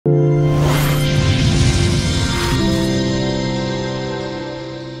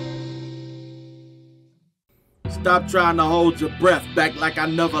Stop trying to hold your breath back like I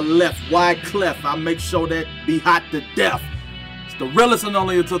never left. Why clef? I make sure that be hot to death. It's the realest and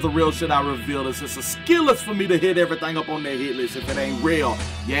only until the real shit I reveal this. It's a skilless for me to hit everything up on that hit list. If it ain't real,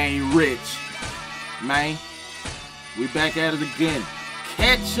 you ain't rich. Man, we back at it again.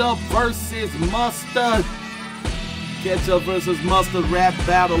 Ketchup versus mustard. Ketchup versus mustard rap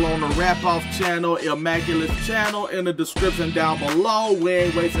battle on the Rap Off channel, Immaculate channel, in the description down below. We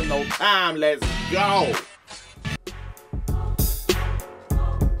ain't wasting no time. Let's go.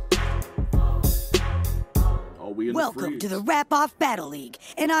 Oh, we in Welcome to the Rap Off Battle League,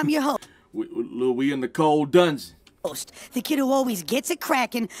 and I'm your host. We in the cold dungeon. The kid who always gets it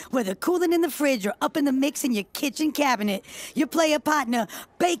cracking, whether cooling in the fridge or up in the mix in your kitchen cabinet. Your player partner,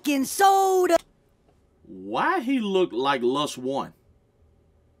 Baking Soda. Why he look like Lush 1?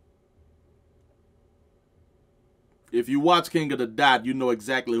 If you watch King of the Dot, you know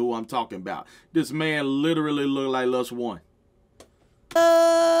exactly who I'm talking about. This man literally look like Lush 1.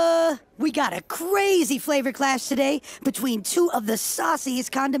 We got a crazy flavor clash today between two of the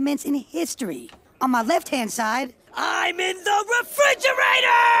sauciest condiments in history. On my left-hand side, I'm in the refrigerator!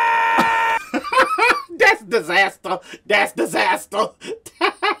 That's Dizaster. That's Dizaster.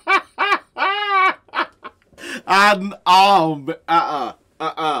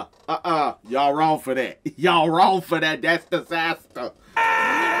 Y'all wrong for that. Y'all wrong for that. That's Dizaster.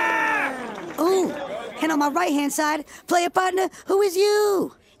 Ooh, and on my right-hand side, player partner, who is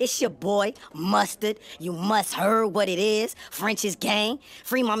you? It's your boy, Mustard. You must heard what it is. French's gang.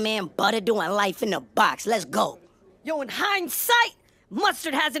 Free my man Butter doing life in the box. Let's go. Yo, in hindsight,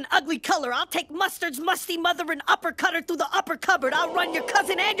 Mustard has an ugly color. I'll take Mustard's musty mother and uppercut her through the upper cupboard. I'll run your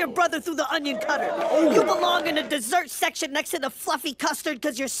cousin and your brother through the onion cutter. You belong in the dessert section next to the fluffy custard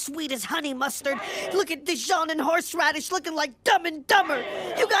because you're sweet as honey mustard. Look at Dijon and horseradish looking like Dumb and Dumber.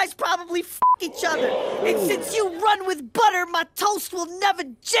 You guys probably f each other. And since you run with butter, my toast will never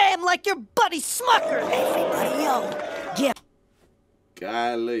jam like your buddy Smucker. Everybody, yo, yeah.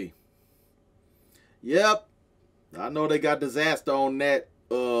 Golly. Yep. I know they got Dizaster on that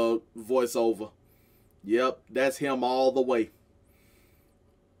voiceover. Yep, that's him all the way.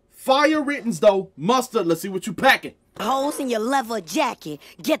 Fire writtens though. Mustard, let's see what you packing. Holes in your leather jacket.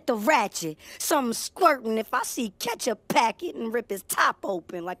 Get the ratchet. Something squirting if I see Ketchup packet and rip his top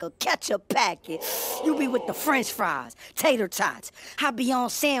open like a ketchup packet. You be with the French fries, tater tots. I be on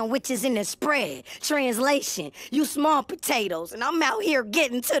sandwiches in the spread. Translation, you small potatoes and I'm out here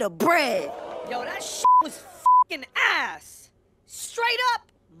getting to the bread. Yo, that shit was ass. Straight up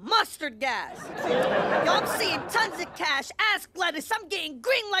mustard gas. Yo, I'm seeing tons of cash. Ask lettuce. I'm getting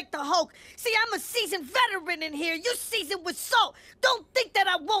green like the Hulk. See, I'm a seasoned veteran in here. You seasoned with salt. Don't think that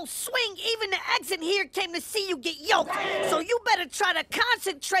I won't swing. Even the eggs in here came to see you get yolked. So you better try to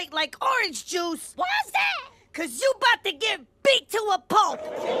concentrate like orange juice. Why's that? Cause you about to get beat to a pulp.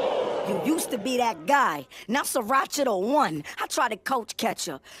 You used to be that guy. Now Sriracha the one. I try to coach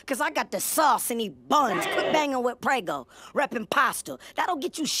Ketchup. Cause I got the sauce and he buns. Quit banging with Prego. Reppin' pasta. That'll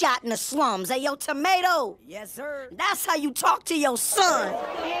get you shot in the slums. Hey, yo, tomato. Yes, sir. That's how you talk to your son.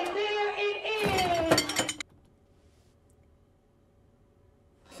 And there it is.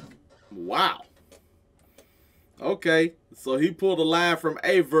 Wow. Okay, so he pulled a line from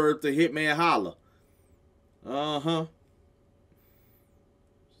A-Verb to Hitman Holla. Uh-huh.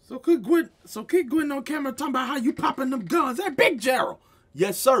 So Kid Gwen on camera talking about how you popping them guns. That Big Gerald.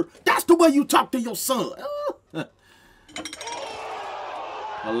 Yes, sir. That's the way you talk to your son.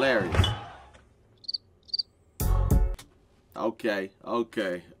 Hilarious. Okay.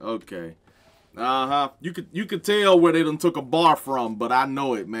 Uh-huh. You could tell where they done took a bar from, but I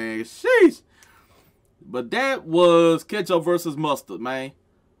know it, man. Sheesh. But that was Ketchup versus Mustard, man.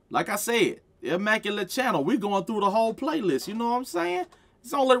 Like I said, Immaculate channel. We going through the whole playlist. You know what I'm saying?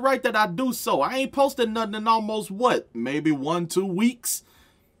 It's only right that I do so. I ain't posted nothing in almost, what, maybe 1-2 weeks?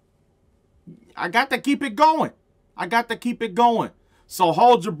 I got to keep it going. So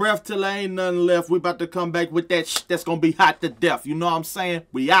hold your breath till there ain't nothing left. We about to come back with that that's going to be hot to death. You know what I'm saying?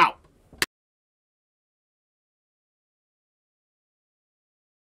 We out.